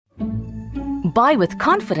Buy with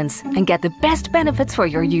confidence and get the best benefits for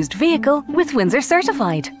your used vehicle with Windsor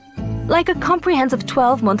Certified. Like a comprehensive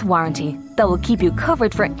 12-month warranty that will keep you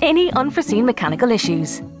covered for any unforeseen mechanical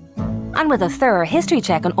issues. And with a thorough history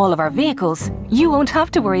check on all of our vehicles, you won't have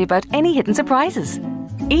to worry about any hidden surprises.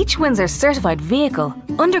 Each Windsor certified vehicle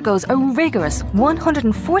undergoes a rigorous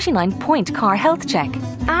 149-point car health check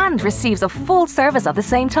and receives a full service at the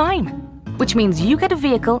same time, which means you get a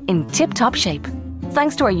vehicle in tip-top shape.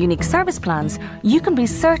 Thanks to our unique service plans, you can be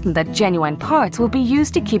certain that genuine parts will be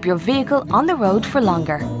used to keep your vehicle on the road for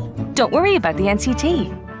longer. Don't worry about the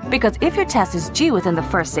NCT, because if your test is due within the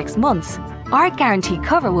first 6 months, our guarantee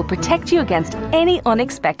cover will protect you against any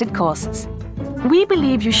unexpected costs. We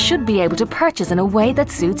believe you should be able to purchase in a way that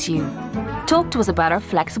suits you. Talk to us about our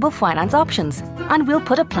flexible finance options and we'll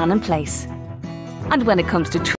put a plan in place. And when it comes to